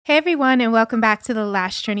Hey everyone, and welcome back to the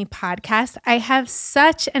Lash Journey podcast. I have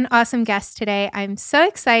such an awesome guest today. I'm so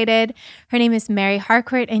excited. Her name is Mary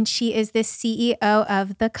Harcourt, and she is the CEO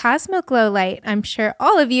of the Cosmoglo light. I'm sure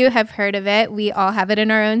all of you have heard of it. We all have it in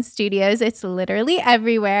our own studios. It's literally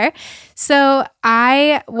everywhere. So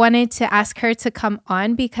I wanted to ask her to come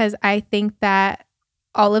on because I think that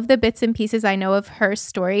all of the bits and pieces I know of her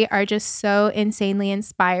story are just so insanely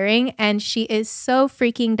inspiring, and she is so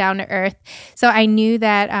freaking down to earth. So I knew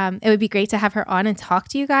that it would be great to have her on and talk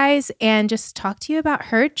to you guys and just talk to you about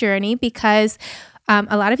her journey because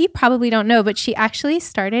a lot of you probably don't know, but she actually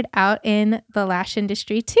started out in the lash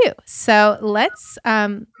industry too. So let's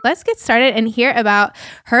get started and hear about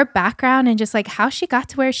her background and just like how she got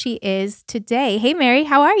to where she is today. Hey Mary,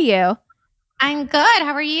 how are you? I'm good.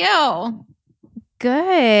 How are you?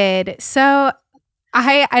 Good. So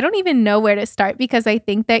I don't even know where to start because I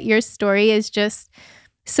think that your story is just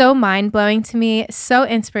so mind-blowing to me, so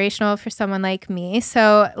inspirational for someone like me.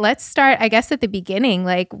 So let's start, I guess, at the beginning.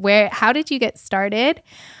 Like, how did you get started?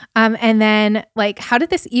 And then, like, how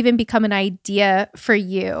did this even become an idea for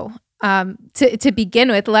you to begin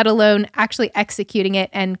with, let alone actually executing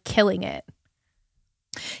it and killing it?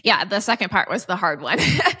 Yeah, the second part was the hard one.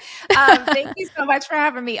 Thank you so much for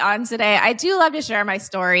having me on today. I do love to share my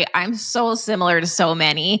story. I'm so similar to so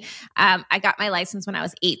many. I got my license when I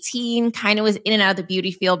was 18, kind of was in and out of the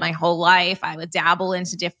beauty field my whole life. I would dabble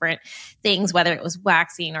into different things, whether it was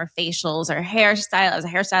waxing or facials or hairstyle. I was a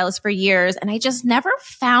hairstylist for years, and I just never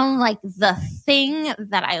found like the thing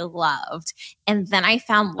that I loved. And then I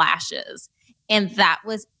found lashes. And that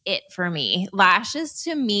was it for me. Lashes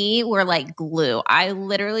to me were like glue. I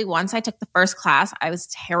literally, once I took the first class, I was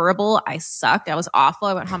terrible. I sucked. I was awful.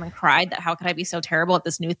 I went home and cried that how could I be so terrible at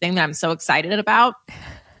this new thing that I'm so excited about?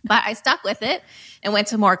 But I stuck with it and went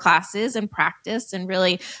to more classes and practiced and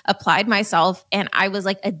really applied myself. And I was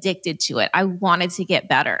like addicted to it. I wanted to get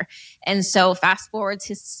better. And so fast forward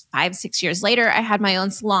to 5, 6 years later, I had my own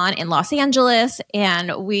salon in Los Angeles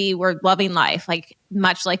and we were loving life. Like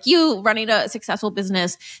much like you running a successful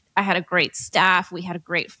business, I had a great staff. We had a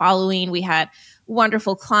great following. We had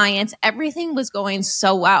wonderful clients. Everything was going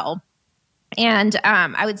so well. And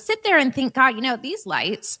I would sit there and think, God, these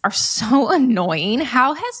lights are so annoying.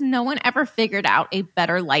 How has no one ever figured out a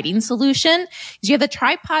better lighting solution? Because you have the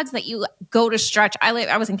tripods that you go to stretch.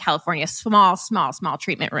 I was in California, small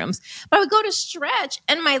treatment rooms. But I would go to stretch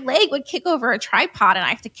and my leg would kick over a tripod and I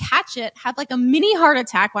have to catch it, have like a mini heart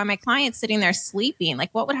attack while my client's sitting there sleeping. Like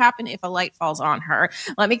what would happen if a light falls on her?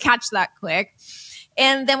 Let me catch that quick.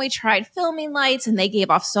 And then we tried filming lights and they gave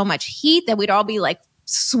off so much heat that we'd all be like,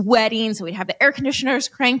 sweating. So we'd have the air conditioners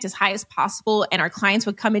cranked as high as possible. And our clients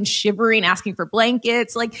would come in shivering, asking for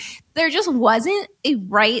blankets. Like there just wasn't a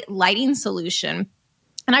right lighting solution.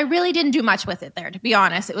 And I really didn't do much with it there, to be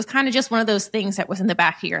honest. It was kind of just one of those things that was in the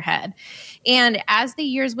back of your head. And as the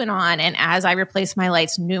years went on, and as I replaced my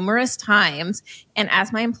lights numerous times, and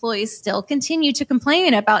as my employees still continued to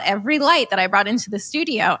complain about every light that I brought into the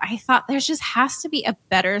studio, I thought there just has to be a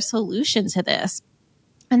better solution to this.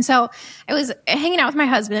 And so I was hanging out with my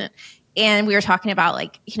husband and we were talking about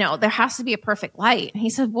like, there has to be a perfect light. And he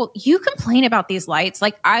said, well, you complain about these lights.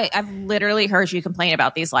 Like I've literally heard you complain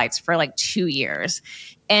about these lights for like 2 years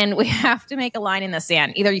and we have to make a line in the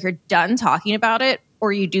sand. Either you're done talking about it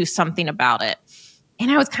or you do something about it. And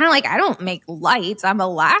I was kind of like, I don't make lights. I'm a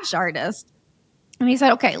lash artist. And he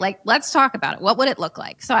said, okay, like, let's talk about it. What would it look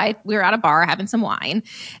like? So we were at a bar having some wine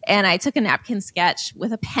and I took a napkin sketch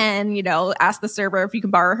with a pen, asked the server if you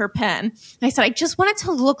can borrow her pen. And I said, I just want it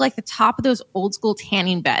to look like the top of those old school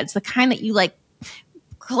tanning beds, the kind that you like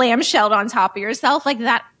clamshelled on top of yourself, like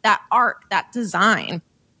that art, that design.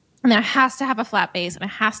 And then it has to have a flat base and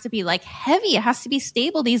it has to be like heavy. It has to be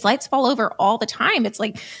stable. These lights fall over all the time. It's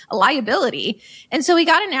like a liability. And so we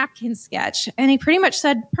got a napkin sketch and he pretty much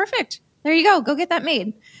said, perfect. There you go. Go get that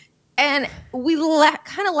made. And we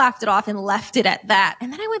kind of laughed it off and left it at that.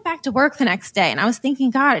 And then I went back to work the next day and I was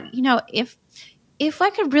thinking, God, if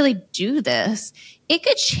I could really do this, it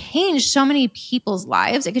could change so many people's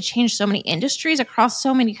lives. It could change so many industries across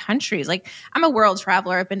so many countries. Like I'm a world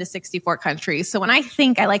traveler. I've been to 64 countries. So when I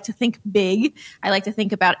like to think big. I like to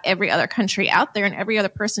think about every other country out there and every other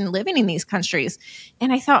person living in these countries.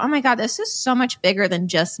 And I thought, oh my God, this is so much bigger than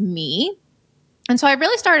just me. And so I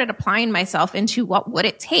really started applying myself into what would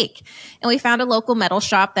it take. And we found a local metal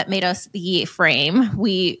shop that made us the frame.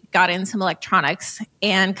 We got in some electronics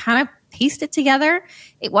and kind of pieced it together.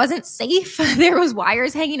 It wasn't safe. There was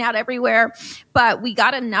wires hanging out everywhere, but we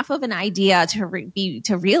got enough of an idea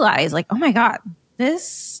to realize like, oh my God,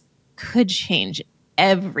 this could change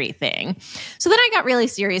everything. So then I got really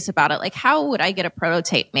serious about it. Like, how would I get a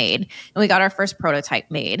prototype made? And we got our first prototype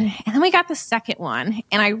made. And then we got the second one.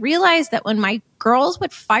 And I realized that when my girls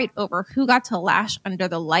would fight over who got to lash under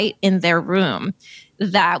the light in their room,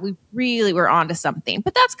 that we really were onto something.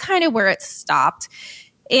 But that's kind of where it stopped.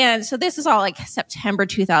 And so this is all like September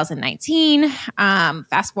 2019.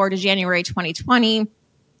 Fast forward to January 2020.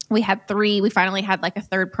 We finally had like a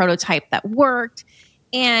third prototype that worked.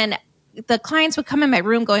 And the clients would come in my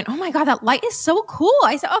room going, "Oh my God, that light is so cool."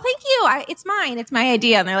 I said, "Oh, thank you. It's mine. It's my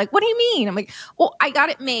idea." And they're like, "What do you mean?" I'm like, "Well, I got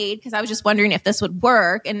it made because I was just wondering if this would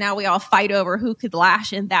work. And now we all fight over who could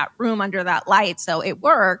lash in that room under that light. So it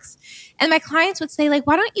works." And my clients would say, like,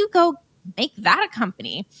 "Why don't you go make that a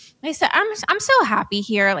company?" And I said, I'm so happy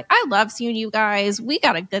here. Like, I love seeing you guys. We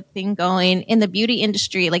got a good thing going in the beauty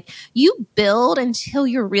industry. Like, you build until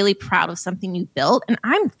you're really proud of something you built, and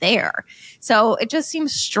I'm there. So it just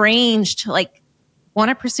seems strange to like want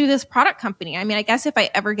to pursue this product company. I mean, I guess if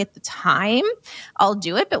I ever get the time, I'll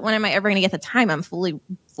do it. But when am I ever going to get the time? I'm fully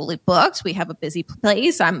booked. We have a busy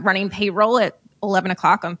place. I'm running payroll at 11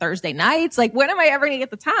 o'clock on Thursday nights. Like, when am I ever going to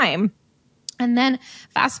get the time? And then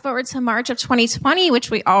fast forward to March of 2020,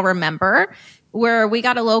 which we all remember, where we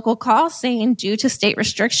got a local call saying, due to state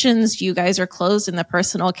restrictions, you guys are closed in the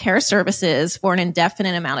personal care services for an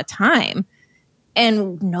indefinite amount of time.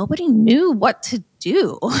 And nobody knew what to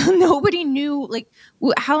do. Nobody knew, like,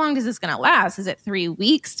 how long is this going to last? Is it 3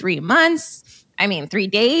 weeks, 3 months? I mean, 3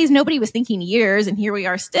 days? Nobody was thinking years, and here we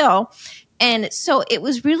are still. And so it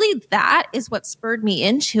was really, that is what spurred me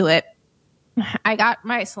into it. I got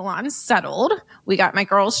my salon settled. We got my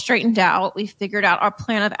girls straightened out. We figured out our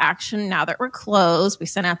plan of action now that we're closed. We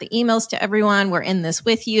sent out the emails to everyone. We're in this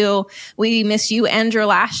with you. We miss you and your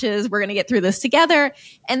lashes. We're going to get through this together.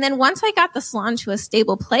 And then once I got the salon to a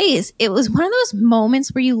stable place, it was one of those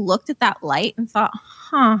moments where you looked at that light and thought,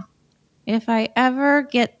 if I ever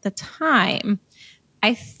get the time,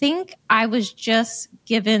 I think I was just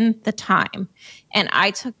given the time. And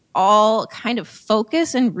I took all kind of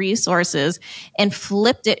focus and resources and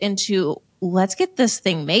flipped it into, let's get this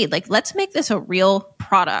thing made. Like, let's make this a real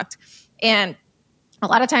product. And a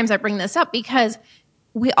lot of times I bring this up because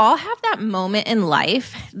we all have that moment in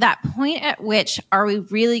life, that point at which, are we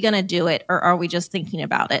really going to do it, or are we just thinking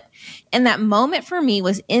about it? And that moment for me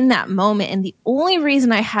was in that moment. And the only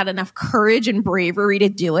reason I had enough courage and bravery to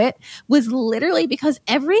do it was literally because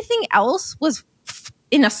everything else was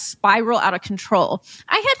in a spiral out of control.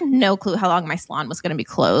 I had no clue how long my salon was going to be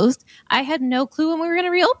closed. I had no clue when we were going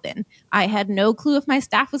to reopen. I had no clue if my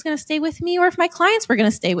staff was going to stay with me or if my clients were going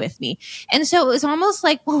to stay with me. And so it was almost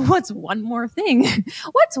like, well, what's one more thing?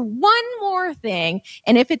 What's one more thing?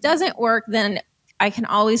 And if it doesn't work, then I can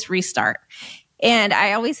always restart. And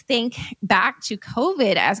I always think back to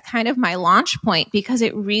COVID as kind of my launch point, because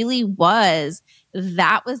it really was,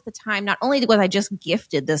 that was the time. Not only was I just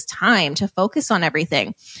gifted this time to focus on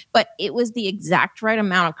everything, but it was the exact right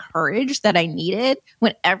amount of courage that I needed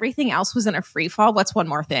when everything else was in a free fall. What's one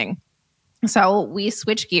more thing? So we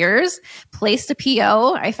switched gears, placed a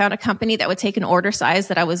PO. I found a company that would take an order size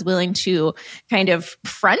that I was willing to kind of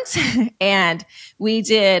front. And we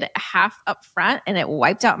did half up front, and it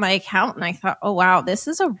wiped out my account. And I thought, oh, wow, this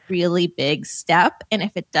is a really big step. And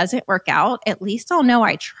if it doesn't work out, at least I'll know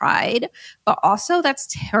I tried. But also, that's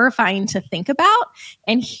terrifying to think about.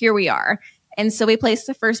 And here we are. And so we placed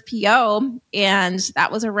the first PO, and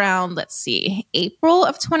that was around, April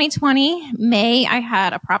of 2020. May, I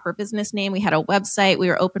had a proper business name. We had a website. We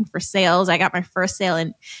were open for sales. I got my first sale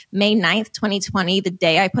in May 9th, 2020, the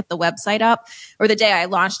day I put the website up, or the day I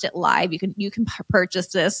launched it live. You can purchase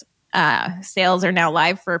this. Sales are now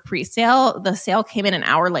live for a pre-sale. The sale came in an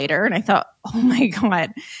hour later, and I thought, oh my God,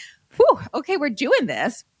 okay, we're doing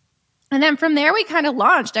this. And then from there, we kind of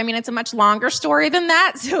launched. I mean, it's a much longer story than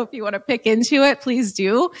that. So if you want to pick into it, please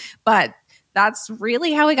do. But that's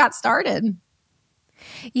really how we got started.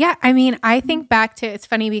 Yeah. I mean, I think back to, it's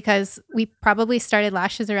funny because we probably started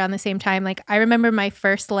lashes around the same time. Like, I remember my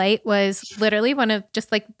first light was literally one of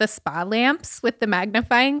just like the spa lamps with the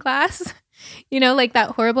magnifying glass, like that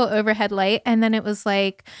horrible overhead light. And then it was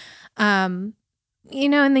like, and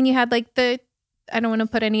then you had like I don't want to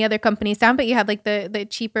put any other companies down, but you had like the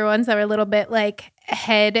cheaper ones that were a little bit like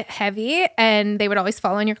head heavy, and they would always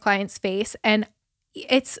fall on your client's face. And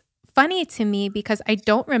it's funny to me because I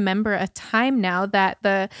don't remember a time now that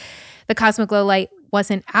the Cosmoglo light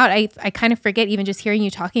wasn't out. I kind of forget, even just hearing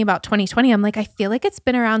you talking about 2020. I'm like, I feel like it's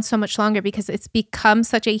been around so much longer because it's become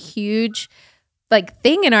such a huge like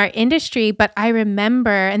thing in our industry. But I remember,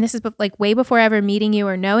 and this is like way before ever meeting you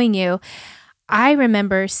or knowing you, I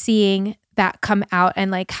remember seeing that come out and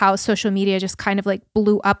like how social media just kind of like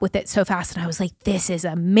blew up with it so fast. And I was like, this is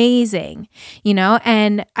amazing, you know?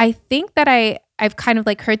 And I think that I've kind of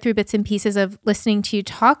like heard through bits and pieces of listening to you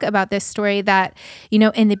talk about this story that, you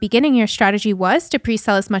know, in the beginning, your strategy was to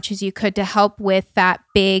pre-sell as much as you could to help with that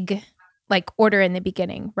big like order in the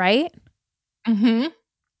beginning, right? Mm-hmm.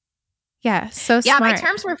 Yeah. So Yeah, smart. my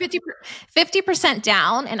terms were 50%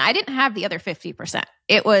 down, and I didn't have the other 50%.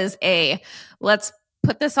 It was let's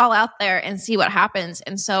put this all out there and see what happens.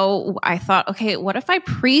 And so I thought, okay, what if I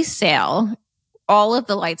pre-sale all of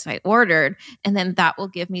the lights I ordered, and then that will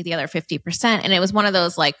give me the other 50%. And it was one of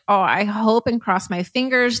those like, oh, I hope and cross my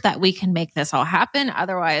fingers that we can make this all happen.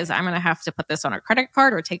 Otherwise, I'm going to have to put this on a credit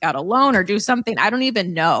card or take out a loan or do something. I don't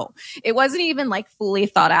even know. It wasn't even like fully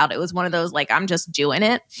thought out. It was one of those like, I'm just doing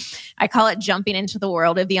it. I call it jumping into the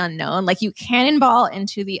world of the unknown. Like you cannonball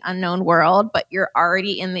into the unknown world, but you're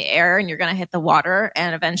already in the air and you're going to hit the water,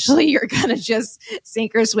 and eventually you're going to just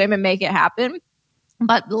sink or swim and make it happen.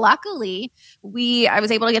 But luckily, I was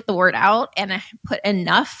able to get the word out and put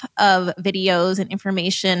enough of videos and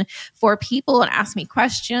information for people and ask me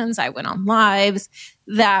questions. I went on lives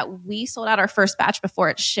that we sold out our first batch before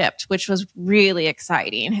it shipped, which was really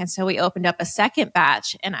exciting. And so we opened up a second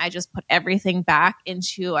batch, and I just put everything back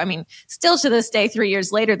into, I mean, still to this day, 3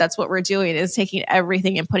 years later, that's what we're doing, is taking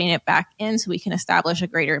everything and putting it back in so we can establish a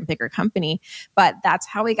greater and bigger company. But that's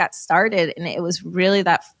how we got started. And it was really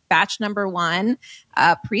that batch number one,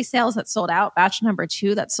 pre-sales that sold out, batch number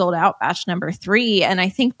two that sold out, batch number three. And I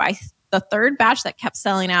think by the third batch that kept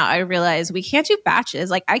selling out, I realized we can't do batches.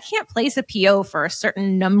 Like I can't place a PO for a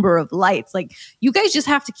certain number of lights. Like you guys just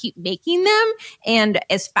have to keep making them. And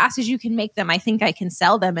as fast as you can make them, I think I can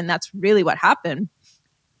sell them. And that's really what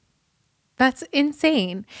That's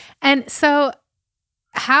insane. And so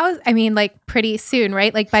like pretty soon,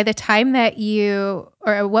 right? Like by the time that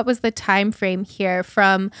or what was the time frame here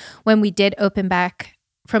from when we did open back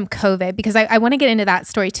from COVID? Because I want to get into that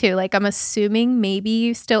story too. Like I'm assuming maybe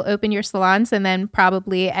you still open your salons and then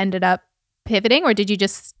probably ended up pivoting, or did you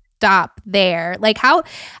just stop there? Like how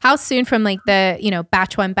soon from like the, you know,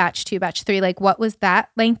 batch one, batch two, batch three, like what was that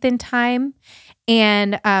length in time?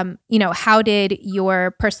 And, you know, how did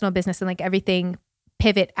your personal business and like everything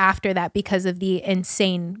pivot after that because of the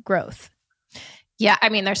insane growth? Yeah, I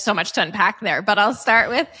mean, there's so much to unpack there, but I'll start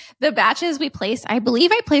with the batches we placed. I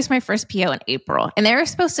believe I placed my first PO in April, and they were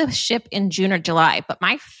supposed to ship in June or July, but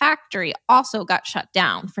my factory also got shut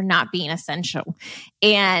down for not being essential.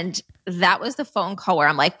 And that was the phone call where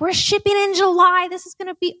I'm like, we're shipping in July. This is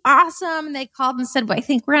going to be awesome. And they called and said, well, I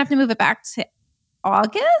think we're going to have to move it back to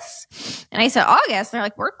August. And I said, August? And they're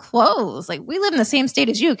like, we're closed. Like, we live in the same state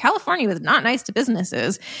as you. California was not nice to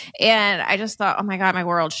businesses. And I just thought, oh my God, my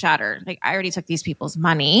world shattered. Like, I already took these people's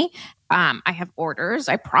money. I have orders.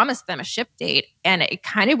 I promised them a ship date. And it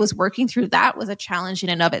kind of was working through that was a challenge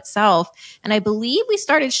in and of itself. And I believe we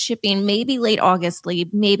started shipping maybe late August,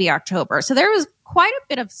 maybe October. So there was quite a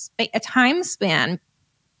bit of a time span.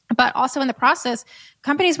 But also in the process,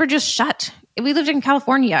 companies were just shut. We lived in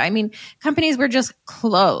California. I mean, companies were just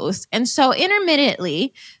closed. And so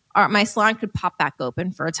intermittently, my salon could pop back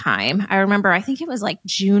open for a time. I remember, I think it was like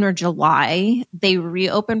June or July, they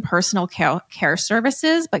reopened personal care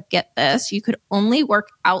services. But get this, you could only work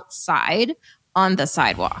outside on the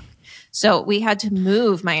sidewalk. So we had to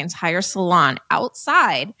move my entire salon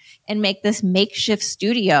outside and make this makeshift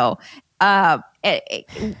studio.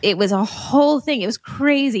 It was a whole thing. It was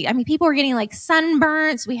crazy. I mean, people were getting like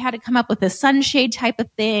sunburns. We had to come up with a sunshade type of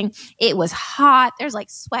thing. It was hot. There's like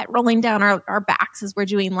sweat rolling down our backs as we're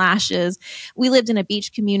doing lashes. We lived in a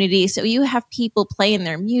beach community. So you have people playing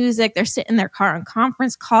their music. They're sitting in their car on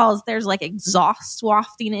conference calls. There's like exhaust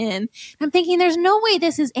wafting in. I'm thinking there's no way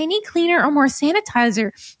this is any cleaner or more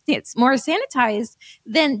sanitizer. It's more sanitized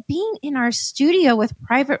than being in our studio with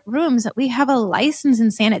private rooms that we have a license in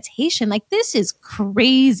sanitation. Like this is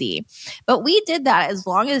crazy. But we did that as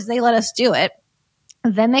long as they let us do it.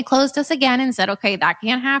 Then they closed us again and said, okay, that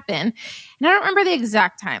can't happen. And I don't remember the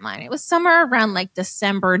exact timeline. It was somewhere around like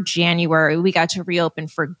December, January, we got to reopen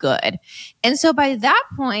for good. And so by that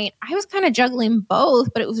point, I was kind of juggling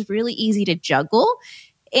both, but it was really easy to juggle.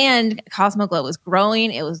 And Cosmoglo was growing.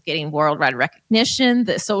 It was getting worldwide recognition.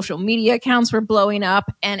 The social media accounts were blowing up.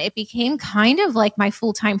 And it became kind of like my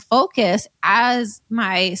full-time focus as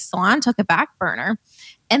my salon took a back burner.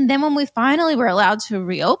 And then when we finally were allowed to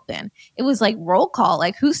reopen, it was like roll call,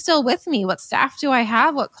 like who's still with me? What staff do I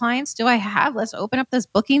have? What clients do I have? Let's open up this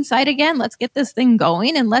booking site again. Let's get this thing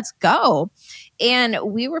going and let's go. And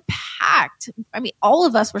we were packed. I mean, all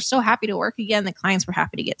of us were so happy to work again. The clients were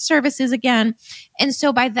happy to get services again. And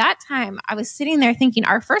so by that time, I was sitting there thinking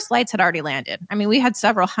our first lights had already landed. I mean, we had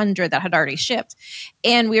several hundred that had already shipped.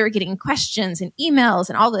 And we were getting questions and emails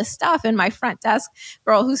and all this stuff. And my front desk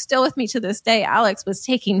girl, who's still with me to this day, Alex, was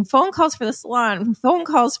taking phone calls for the salon, phone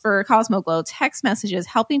calls for Cosmoglo, text messages,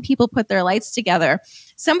 helping people put their lights together.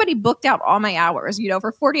 Somebody booked out all my hours,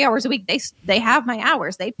 for 40 hours a week. They have my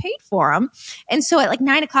hours. They paid for them. And so at like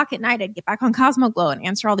 9:00 at night, I'd get back on Cosmoglo and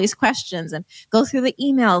answer all these questions and go through the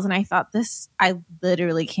emails. And I thought, I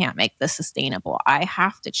literally can't make this sustainable. I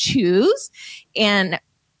have to choose. And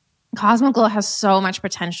Cosmoglo has so much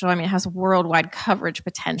potential. I mean, it has worldwide coverage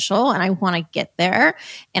potential, and I want to get there.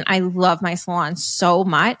 And I love my salon so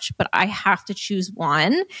much, but I have to choose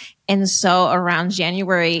one. And so around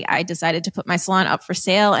January, I decided to put my salon up for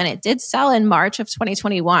sale, and it did sell in March of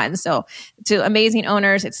 2021. So to amazing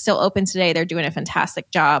owners, it's still open today. They're doing a fantastic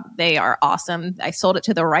job. They are awesome. I sold it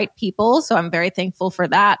to the right people, so I'm very thankful for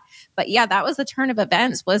that. But yeah, that was the turn of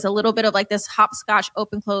events, was a little bit of like this hopscotch,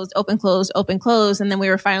 open, closed, open, closed, open, closed. And then we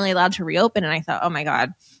were finally allowed to reopen. And I thought, oh my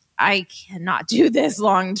God, I cannot do this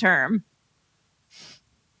long term.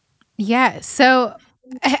 Yeah. So,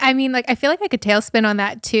 I mean, like, I feel like I could tailspin on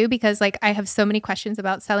that too, because like I have so many questions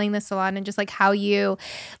about selling the salon and just like how you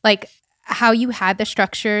had the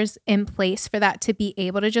structures in place for that to be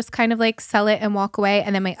able to just kind of like sell it and walk away.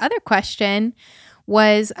 And then my other question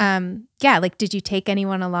was, like, did you take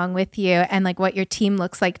anyone along with you, and like what your team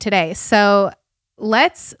looks like today? So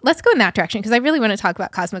let's go in that direction, because I really want to talk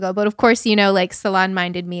about Cosmoglo. But of course, like salon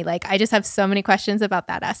minded me, like I just have so many questions about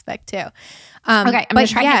that aspect too. Okay, I'm going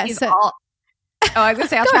to try to get these all. Oh, I was going to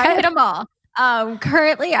say, I'll try to hit them all.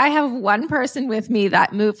 Currently, I have one person with me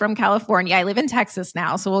that moved from California. I live in Texas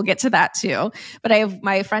now, so we'll get to that too. But I have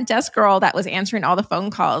my front desk girl that was answering all the phone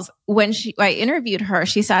calls. When I interviewed her,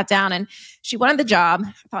 she sat down and she wanted the job.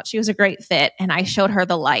 I thought she was a great fit, and I showed her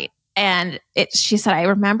the light. And she said, I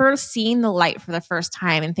remember seeing the light for the first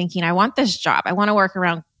time and thinking, I want this job. I want to work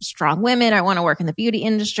around strong women. I want to work in the beauty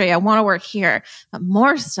industry. I want to work here. But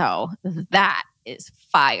more so, that is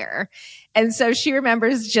fire. And so she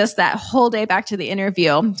remembers just that whole day back to the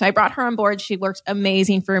interview. So I brought her on board. She worked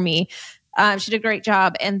amazing for me. She did a great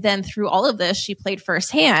job. And then through all of this, she played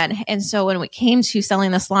firsthand. And so when it came to selling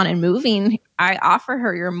the salon and moving, I offered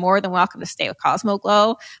her, you're more than welcome to stay with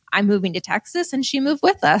Cosmoglo. I'm moving to Texas, and she moved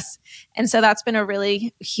with us. And so that's been a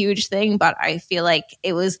really huge thing. But I feel like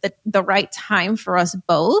it was the right time for us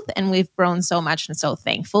both. And we've grown so much and so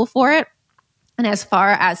thankful for it. And as far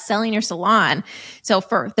as selling your salon, so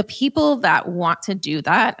for the people that want to do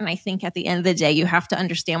that, and I think at the end of the day, you have to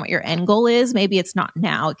understand what your end goal is. Maybe it's not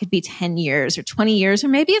now. It could be 10 years or 20 years, or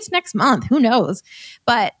maybe it's next month. Who knows?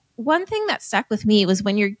 But one thing that stuck with me was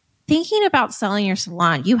when you're thinking about selling your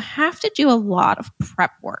salon, you have to do a lot of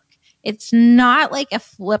prep work. It's not like a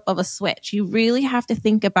flip of a switch. You really have to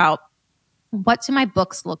think about, what do my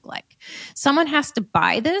books look like? Someone has to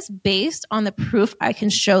buy this based on the proof I can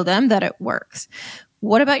show them that it works.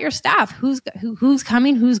 What about your staff? Who's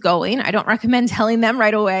coming? Who's going? I don't recommend telling them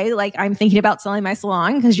right away, like, I'm thinking about selling my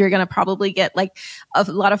salon, because you're going to probably get like a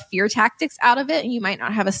lot of fear tactics out of it, and you might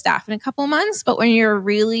not have a staff in a couple of months. But when you're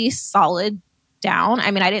really solid down,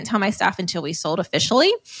 I mean, I didn't tell my staff until we sold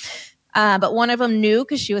officially. But one of them knew,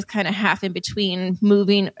 because she was kind of half in between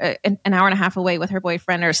moving an hour and a half away with her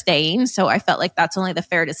boyfriend or staying. So I felt like that's only the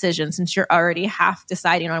fair decision. Since you're already half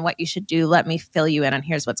deciding on what you should do, let me fill you in on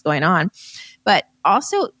here's what's going on. But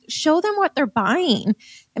also show them what they're buying.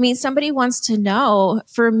 I mean, somebody wants to know.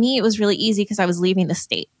 For me, it was really easy because I was leaving the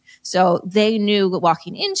state. So they knew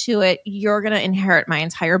walking into it, you're going to inherit my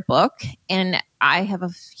entire book. And I have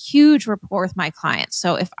a huge rapport with my clients.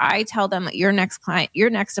 So if I tell them that your next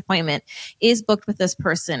appointment is booked with this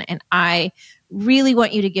person, and I really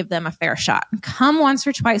want you to give them a fair shot, come once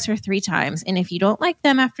or twice or 3 times. And if you don't like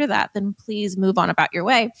them after that, then please move on about your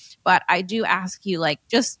way. But I do ask you, like,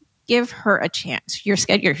 just give her a chance. Your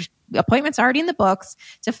appointment's already in the books.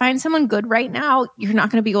 To find someone good right now, you're not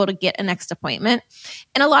going to be able to get a next appointment.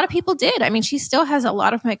 And a lot of people did. I mean, she still has a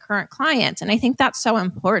lot of my current clients. And I think that's so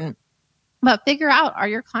important. But figure out, are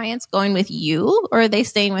your clients going with you, or are they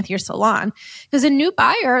staying with your salon? Because a new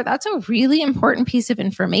buyer, that's a really important piece of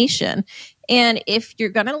information. And if you're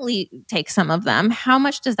going to take some of them, how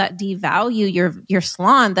much does that devalue your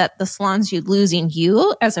salon, that the salon's losing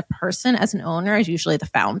you as a person, as an owner, as usually the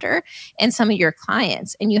founder, and some of your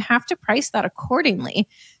clients? And you have to price that accordingly.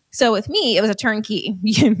 So with me, it was a turnkey.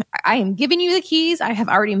 I am giving you the keys. I have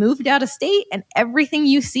already moved out of state, and everything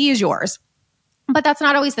you see is yours. But that's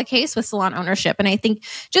not always the case with salon ownership. And I think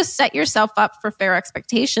just set yourself up for fair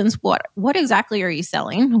expectations. What exactly are you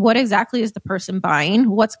selling? What exactly is the person buying?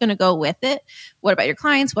 What's going to go with it? What about your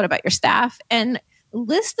clients? What about your staff? And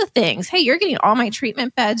list the things. Hey, you're getting all my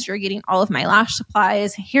treatment beds. You're getting all of my lash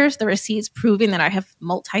supplies. Here's the receipts proving that I have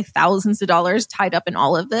multi-thousands of dollars tied up in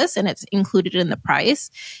all of this, and it's included in the price.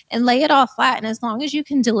 And lay it all flat. And as long as you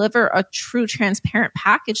can deliver a true transparent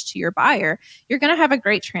package to your buyer, you're going to have a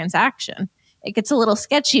great transaction. It gets a little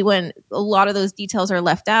sketchy when a lot of those details are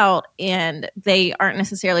left out and they aren't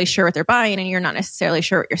necessarily sure what they're buying and you're not necessarily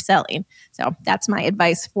sure what you're selling. So that's my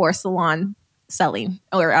advice for salon selling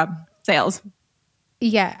or sales.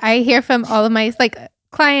 Yeah, I hear from all of my like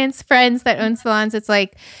clients, friends that own salons. It's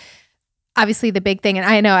like, obviously the big thing, and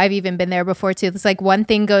I know I've even been there before too. It's like one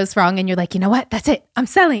thing goes wrong and you're like, you know what? That's it. I'm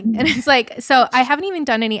selling. And it's like, so I haven't even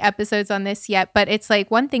done any episodes on this yet, but it's like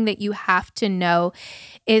one thing that you have to know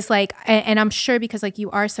is like, and I'm sure because like you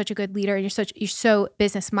are such a good leader and you're so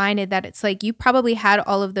business minded that it's like you probably had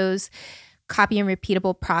all of those copy and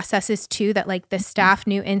repeatable processes too, that like the staff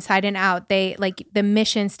knew inside and out. They like the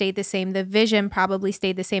mission stayed the same, the vision probably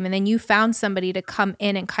stayed the same, and then you found somebody to come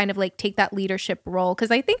in and kind of like take that leadership role.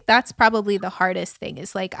 Because I think that's probably the hardest thing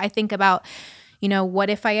is like I think about, you know, what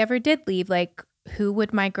if I ever did leave, like who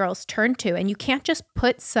would my girls turn to? And you can't just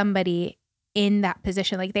put somebody in that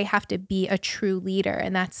position. Like they have to be a true leader,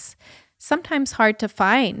 and that's sometimes hard to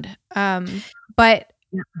find. But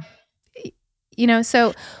you know,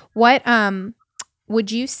 so what would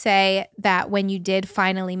you say that when you did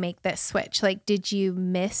finally make this switch, like did you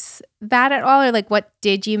miss that at all, or like what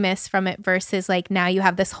did you miss from it versus like now you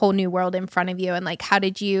have this whole new world in front of you, and like how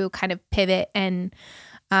did you kind of pivot and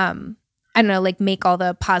I don't know, like make all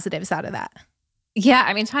the positives out of that? Yeah,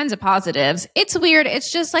 I mean, tons of positives. It's weird.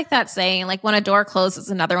 It's just like that saying, like when a door closes,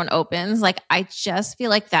 another one opens. Like I just feel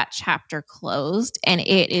like that chapter closed and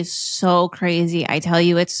it is so crazy. I tell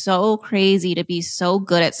you, it's so crazy to be so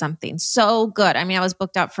good at something. So good. I mean, I was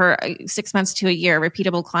booked out for 6 months to a year,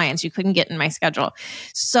 repeatable clients. You couldn't get in my schedule.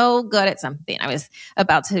 So good at something. I was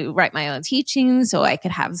about to write my own teaching so I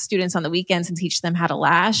could have students on the weekends and teach them how to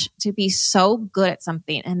lash, to be so good at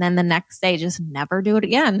something. And then the next day, just never do it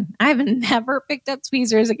again. I've never picked up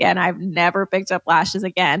tweezers again. I've never picked up lashes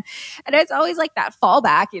again. And it's always like that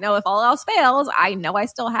fallback, you know, if all else fails, I know I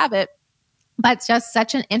still have it. But it's just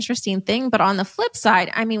such an interesting thing. But on the flip side,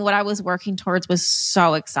 I mean, what I was working towards was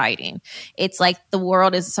so exciting. It's like the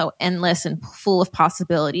world is so endless and full of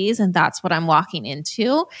possibilities. And that's what I'm walking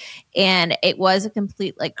into. And it was a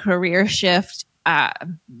complete like career shift,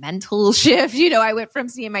 mental shift. You know, I went from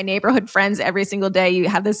seeing my neighborhood friends every single day. You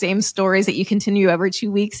have the same stories that you continue every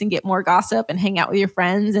 2 weeks and get more gossip and hang out with your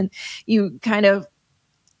friends. And you kind of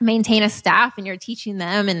maintain a staff and you're teaching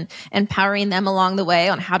them and empowering them along the way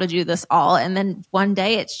on how to do this all. And then one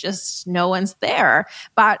day it's just no one's there.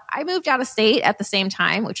 But I moved out of state at the same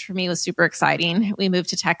time, which for me was super exciting. We moved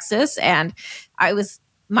to Texas and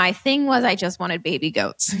my thing was I just wanted baby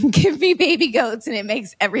goats. Give me baby goats and it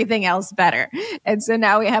makes everything else better. And so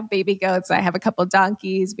now we have baby goats. I have a couple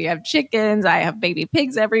donkeys. We have chickens. I have baby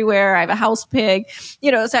pigs everywhere. I have a house pig.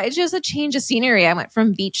 You know, so it's just a change of scenery. I went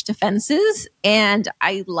from beach to fences and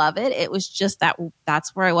I love it. It was just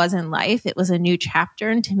that's where I was in life. It was a new chapter.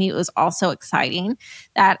 And to me, it was also exciting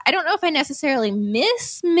that I don't know if I necessarily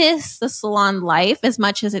miss the salon life as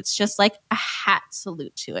much as it's just like a hat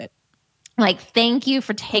salute to it. Like, thank you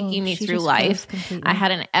for taking me through life. I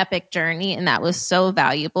had an epic journey and that was so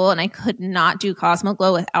valuable. And I could not do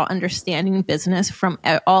Cosmoglo without understanding business from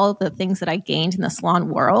all the things that I gained in the salon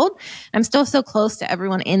world. I'm still so close to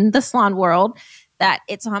everyone in the salon world that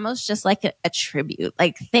it's almost just like a tribute.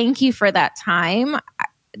 Like, thank you for that time.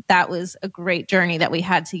 That was a great journey that we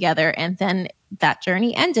had together. And then that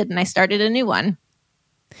journey ended and I started a new one.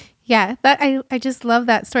 Yeah, that I just love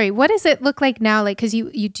that story. What does it look like now? Like, because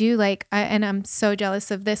you do like, and I'm so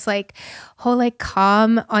jealous of this like whole like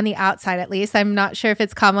calm on the outside. At least I'm not sure if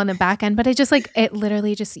it's calm on the back end, but it just like it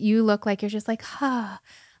literally just you look like you're just like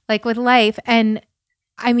like with life. And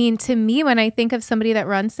I mean, to me, when I think of somebody that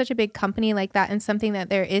runs such a big company like that and something that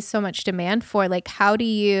there is so much demand for, like how did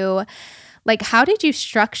you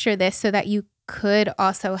structure this so that you could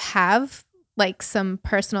also have like some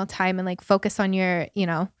personal time and like focus on your, you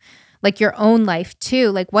know, like your own life too?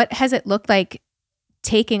 Like what has it looked like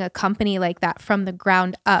taking a company like that from the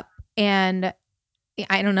ground up? And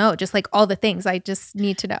I don't know, just like all the things. I just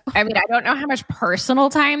need to know. I mean, I don't know how much personal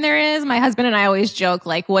time there is. My husband and I always joke,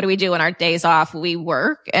 like, what do we do on our days off? We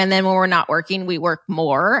work. And then when we're not working, we work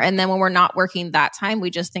more. And then when we're not working that time, we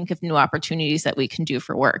just think of new opportunities that we can do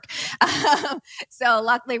for work. So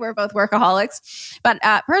luckily, we're both workaholics. But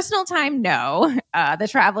personal time, no. The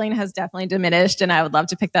traveling has definitely diminished. And I would love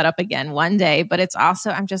to pick that up again one day. But it's also,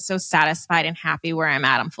 I'm just so satisfied and happy where I'm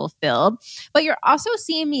at. I'm fulfilled. But you're also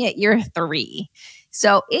seeing me at year 3.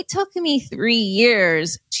 So it took me 3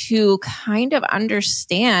 years to kind of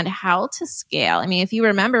understand how to scale. I mean, if you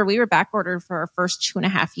remember, we were back ordered for our first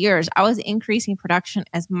 2.5 years. I was increasing production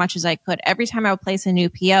as much as I could. Every time I would place a new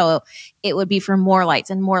PO, it would be for more lights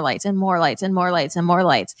and more lights and more lights and more lights and more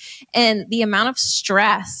lights. And the amount of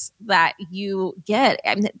stress that you get,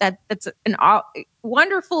 I mean, that's an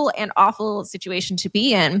wonderful and awful situation to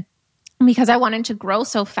be in, because I wanted to grow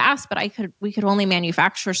so fast, but we could only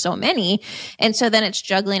manufacture so many. And so then it's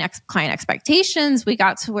juggling client expectations. We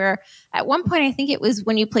got to where at one point, I think it was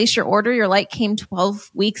when you place your order, your light came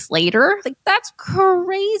 12 weeks later. Like, that's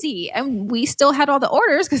crazy. And we still had all the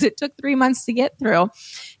orders because it took 3 months to get through.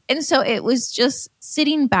 And so it was just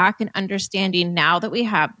sitting back and understanding, now that we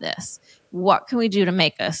have this, what can we do to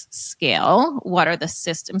make us scale? What are the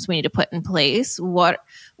systems we need to put in place? What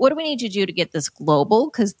do we need to do to get this global?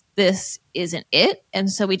 Because this isn't it. And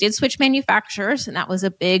so we did switch manufacturers, and that was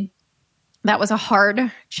a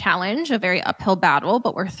hard challenge, a very uphill battle,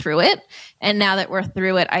 but we're through it. And now that we're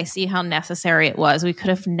through it, I see how necessary it was. We could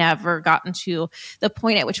have never gotten to the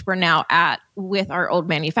point at which we're now at with our old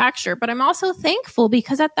manufacturer. But I'm also thankful,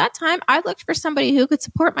 because at that time, I looked for somebody who could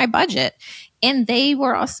support my budget, and they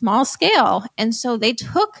were a small scale. And so they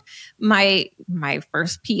took my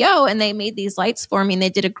first PO and they made these lights for me, and they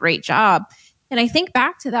did a great job. And I think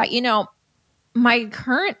back to that, my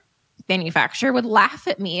current manufacturer would laugh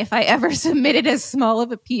at me if I ever submitted as small of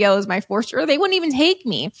a PO as my forcer. They wouldn't even take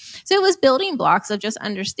me. So it was building blocks of just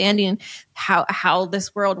understanding how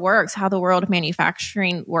this world works, how the world of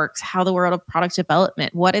manufacturing works, how the world of product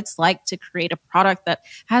development, what it's like to create a product that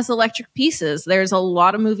has electric pieces. There's a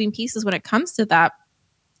lot of moving pieces when it comes to that.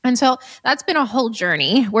 And so that's been a whole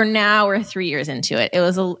journey. We're 3 years into it. It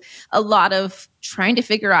was a lot of trying to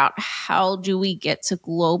figure out, how do we get to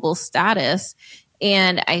global status?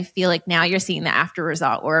 And I feel like now you're seeing the after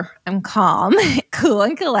result where I'm calm, cool,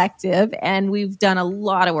 and collective. And we've done a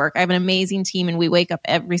lot of work. I have an amazing team, and we wake up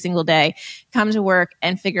every single day, come to work,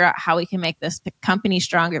 and figure out how we can make this company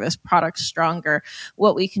stronger, this product stronger,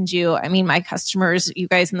 what we can do. I mean, my customers, you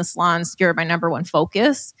guys in the salons, you're my number one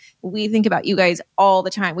focus. We think about you guys all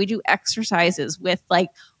the time. We do exercises with, like,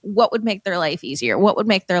 what would make their life easier? What would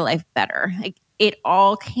make their life better? Like, it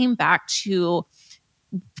all came back to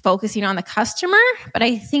focusing on the customer. But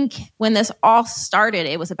I think when this all started,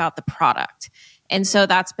 it was about the product. And so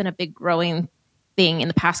that's been a big growing thing in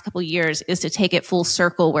the past couple of years, is to take it full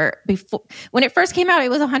circle, where when it first came out, it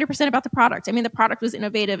was 100% about the product. I mean, the product was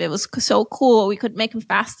innovative. It was so cool. We couldn't make them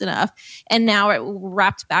fast enough. And now it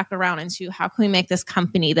wrapped back around into, how can we make this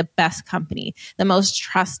company the best company, the most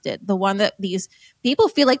trusted, the one that these people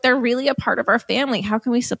feel like they're really a part of our family? How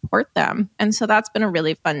can we support them? And so that's been a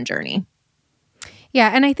really fun journey. Yeah.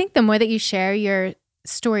 And I think the more that you share your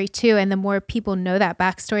story too, and the more people know that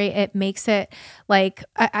backstory, it makes it like,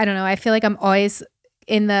 I don't know, I feel like I'm always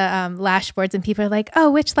in the lash boards, and people are like, oh,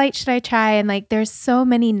 which light should I try? And like, there's so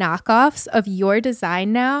many knockoffs of your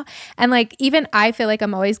design now. And like, even I feel like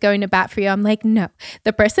I'm always going to bat for you. I'm like, no,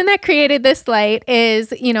 the person that created this light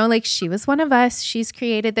is, like, she was one of us. She's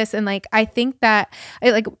created this. And like, I think that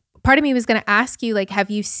part of me was going to ask you, like, have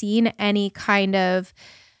you seen any kind of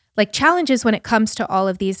like challenges when it comes to all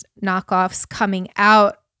of these knockoffs coming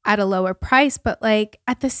out at a lower price? But like,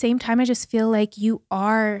 at the same time, I just feel like you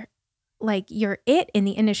are, like, you're it in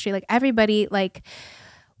the industry. Like, everybody, like,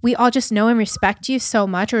 we all just know and respect you so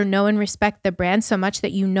much, or know and respect the brand so much,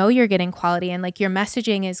 that you're getting quality, and like your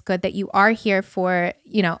messaging is good, that you are here for,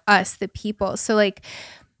 us, the people. So like,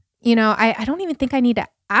 I don't even think I need to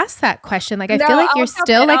ask that question. Like, I feel like you're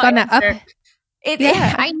still like on the up.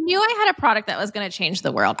 I knew I had a product that was going to change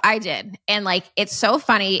the world. I did. And like, it's so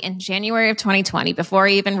funny, in January of 2020, before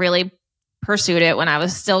I even really pursued it, when I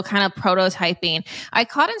was still kind of prototyping, I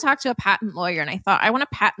called and talked to a patent lawyer, and I thought, I want to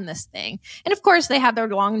patent this thing. And of course, they had their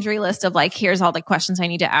laundry list of like, here's all the questions I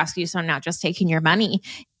need to ask you, so I'm not just taking your money.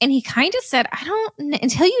 And he kind of said,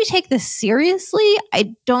 until you take this seriously,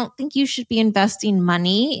 I don't think you should be investing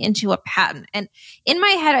money into a patent. And in my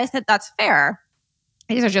head, I said, that's fair.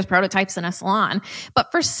 These are just prototypes in a salon.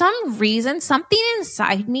 But for some reason, something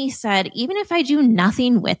inside me said, even if I do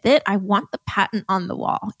nothing with it, I want the patent on the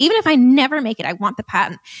wall. Even if I never make it, I want the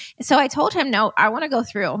patent. And so I told him, no, I want to go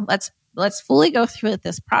through. Let's fully go through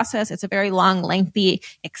this process. It's a very long, lengthy,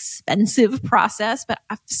 expensive process, but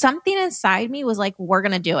something inside me was like, we're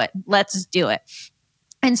going to do it. Let's do it.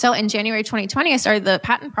 And so in January 2020, I started the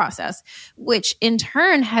patent process, which in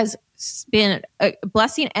turn has been a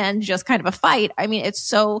blessing and just kind of a fight. I mean, it's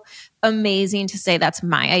so amazing to say that's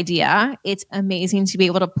my idea. It's amazing to be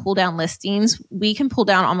able to pull down listings. We can pull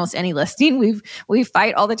down almost any listing. We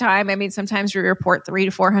fight all the time. I mean, sometimes we report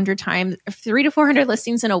 300 to 400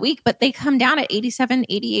 listings in a week, but they come down at 87,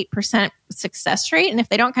 88% success rate. And if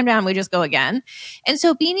they don't come down, we just go again. And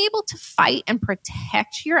so being able to fight and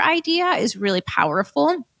protect your idea is really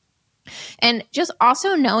powerful. And just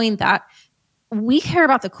also knowing that we care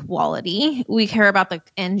about the quality, we care about the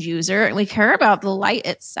end user, and we care about the light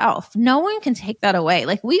itself. No one can take that away.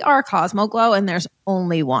 Like, we are Cosmoglo and there's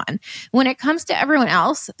only one. When it comes to everyone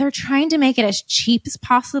else, they're trying to make it as cheap as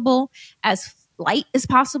possible, as light as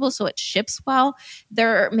possible, so it ships well.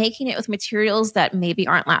 They're making it with materials that maybe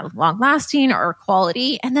aren't long lasting or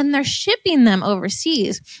quality, and then they're shipping them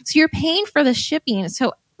overseas. So you're paying for the shipping.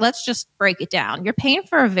 So let's just break it down. You're paying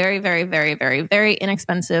for a very, very, very, very, very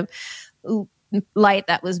inexpensive light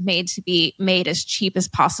that was made to be made as cheap as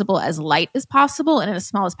possible, as light as possible, and in as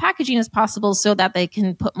small as packaging as possible, so that they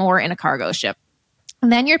can put more in a cargo ship. And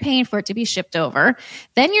then you're paying for it to be shipped over.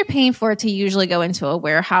 Then you're paying for it to usually go into a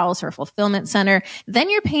warehouse or fulfillment center. Then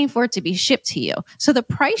you're paying for it to be shipped to you. So the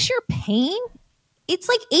price you're paying, it's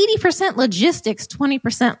like 80% logistics,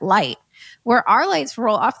 20% light. Where our lights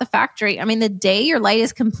roll off the factory, I mean, the day your light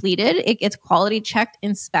is completed, it gets quality checked,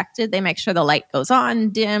 inspected. They make sure the light goes on,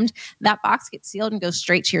 dimmed. That box gets sealed and goes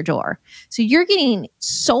straight to your door. So you're getting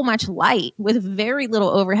so much light with very little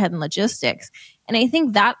overhead and logistics. And I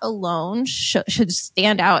think that alone should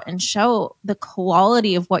stand out and show the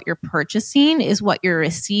quality of what you're purchasing is what you're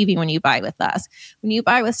receiving when you buy with us. When you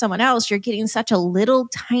buy with someone else, you're getting such a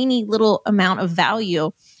tiny little amount of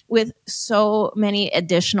value with so many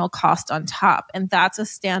additional costs on top. And that's a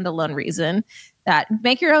standalone reason that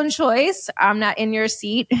make your own choice. I'm not in your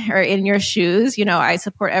seat or in your shoes. You know, I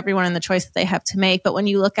support everyone in the choice that they have to make. But when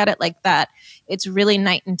you look at it like that, it's really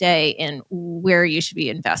night and day in where you should be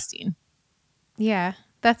investing. Yeah,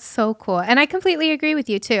 that's so cool. And I completely agree with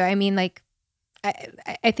you too. I mean, like,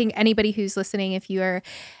 I think anybody who's listening, if you're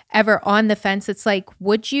ever on the fence, it's like,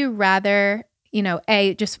 would you rather, you know,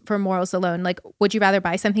 just for morals alone, like, would you rather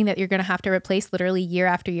buy something that you're going to have to replace literally year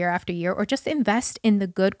after year after year, or just invest in the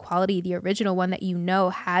good quality, the original one that you know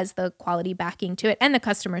has the quality backing to it and the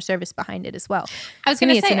customer service behind it as well? I was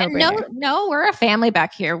going to say, no, we're a family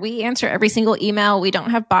back here. We answer every single email. We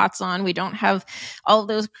don't have bots on. We don't have all of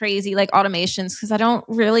those crazy like automations, because I don't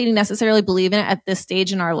really necessarily believe in it at this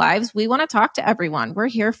stage in our lives. We want to talk to everyone. We're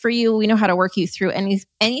here for you. We know how to work you through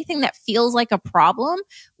anything that feels like a problem.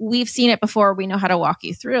 We've seen it before. We know how to walk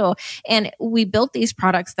you through. And we built these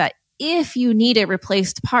products that if you need a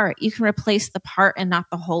replaced part, you can replace the part and not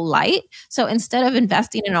the whole light. So instead of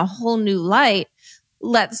investing in a whole new light,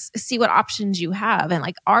 let's see what options you have. And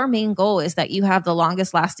like, our main goal is that you have the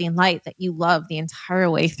longest lasting light that you love the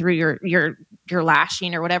entire way through your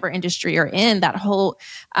lashing or whatever industry you're in, that whole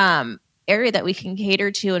area that we can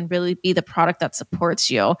cater to and really be the product that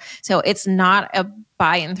supports you. So it's not a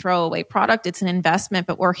buy and throw away product. It's an investment,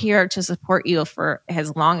 but we're here to support you for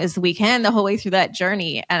as long as we can, the whole way through that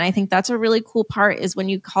journey. And I think that's a really cool part is when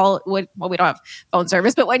you call, we don't have phone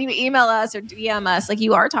service, but when you email us or DM us, like,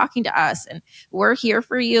 you are talking to us and we're here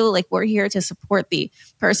for you. Like, we're here to support the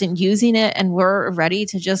person using it, and we're ready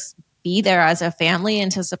to just be there as a family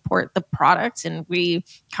and to support the product. And we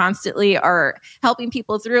constantly are helping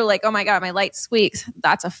people through, like, oh my God, my light squeaks.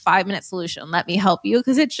 That's a 5-minute solution. Let me help you,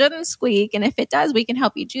 because it shouldn't squeak. And if it does, we can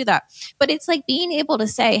help you do that. But it's like being able to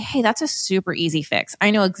say, hey, that's a super easy fix. I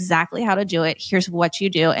know exactly how to do it. Here's what you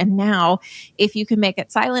do. And now if you can make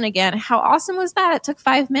it silent again, how awesome was that? It took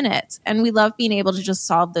 5 minutes. And we love being able to just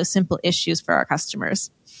solve those simple issues for our customers.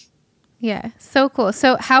 Yeah, so cool.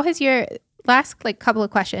 So how has your last couple of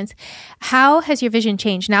questions, how has your vision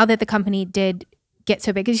changed now that the company did get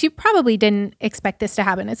so big? Because you probably didn't expect this to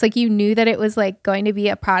happen. It's like you knew that it was like going to be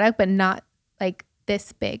a product, but not like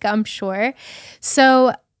this big, I'm sure.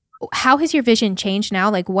 So how has your vision changed now?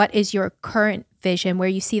 Like, what is your current vision, where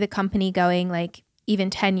you see the company going, like, even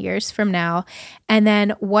 10 years from now? And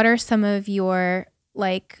then what are some of your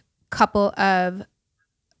like couple of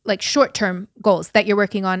like short-term goals that you're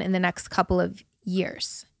working on in the next couple of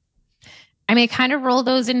years? I may kind of roll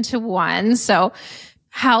those into one. So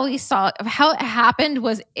how it happened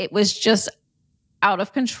was it was just out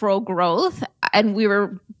of control growth, and we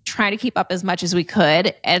were trying to keep up as much as we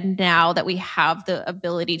could. And now that we have the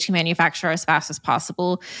ability to manufacture as fast as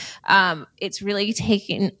possible, it's really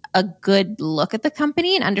taking a good look at the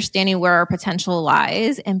company and understanding where our potential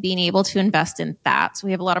lies and being able to invest in that. So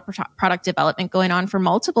we have a lot of product development going on for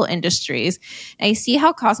multiple industries. And I see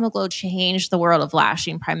how Cosmoglo changed the world of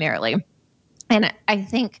lashing primarily. And I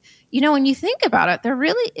think, when you think about it, there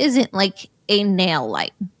really isn't like a nail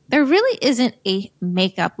light. There really isn't a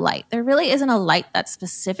makeup light. There really isn't a light that's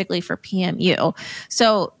specifically for PMU.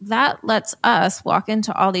 So that lets us walk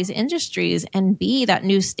into all these industries and be that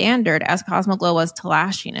new standard as Cosmoglo was to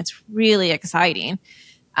lashing. It's really exciting.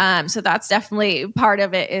 So that's definitely part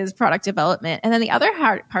of it is product development. And then the other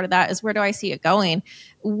part of that is, where do I see it going?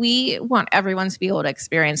 We want everyone to be able to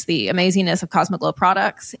experience the amazingness of Cosmoglo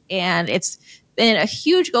products. And it's been a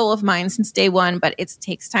huge goal of mine since day one, but it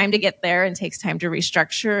takes time to get there and takes time to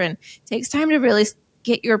restructure and takes time to really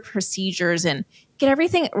get your procedures and get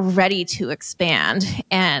everything ready to expand.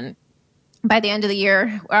 And by the end of the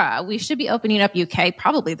year, we should be opening up UK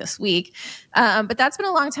probably this week. But that's been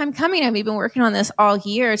a long time coming. And we've been working on this all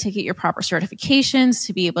year to get your proper certifications,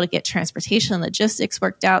 to be able to get transportation and logistics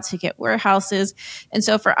worked out, to get warehouses. And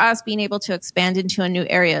so for us, being able to expand into a new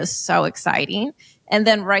area is so exciting. And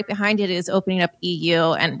then right behind it is opening up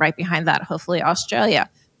EU, and right behind that, hopefully Australia.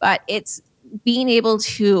 But it's being able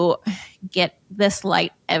to get this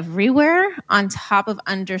light everywhere, on top of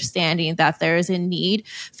understanding that there is a need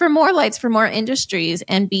for more lights for more industries,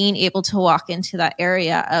 and being able to walk into that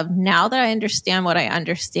area of, now that I understand what I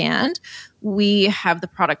understand, we have the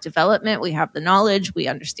product development, we have the knowledge, we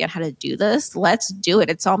understand how to do this. Let's do it.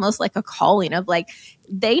 It's almost like a calling of like,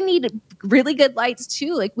 they need really good lights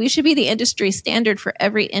too. Like, we should be the industry standard for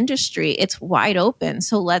every industry. It's wide open.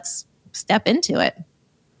 So let's step into it.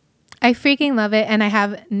 I freaking love it. And I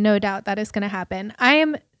have no doubt that is going to happen. I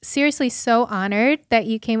am seriously so honored that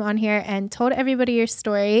you came on here and told everybody your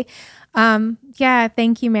story.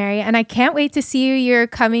 Thank you, Mary. And I can't wait to see you. You're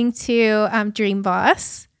coming to Dream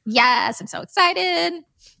Boss. Yes, I'm so excited.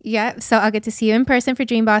 Yeah, so I'll get to see you in person for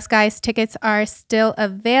Dream Boss, guys. Tickets are still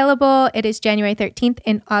available. It is January 13th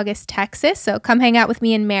in August, Texas. So come hang out with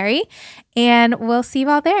me and Mary, and we'll see you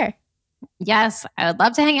all there. Yes, I would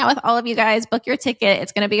love to hang out with all of you guys. Book your ticket.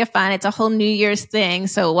 It's going to be fun. It's a whole New Year's thing.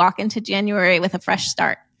 So walk into January with a fresh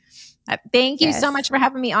start. Thank you so much for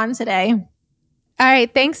having me on today. All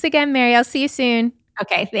right. Thanks again, Mary. I'll see you soon.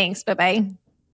 Okay, thanks. Bye-bye.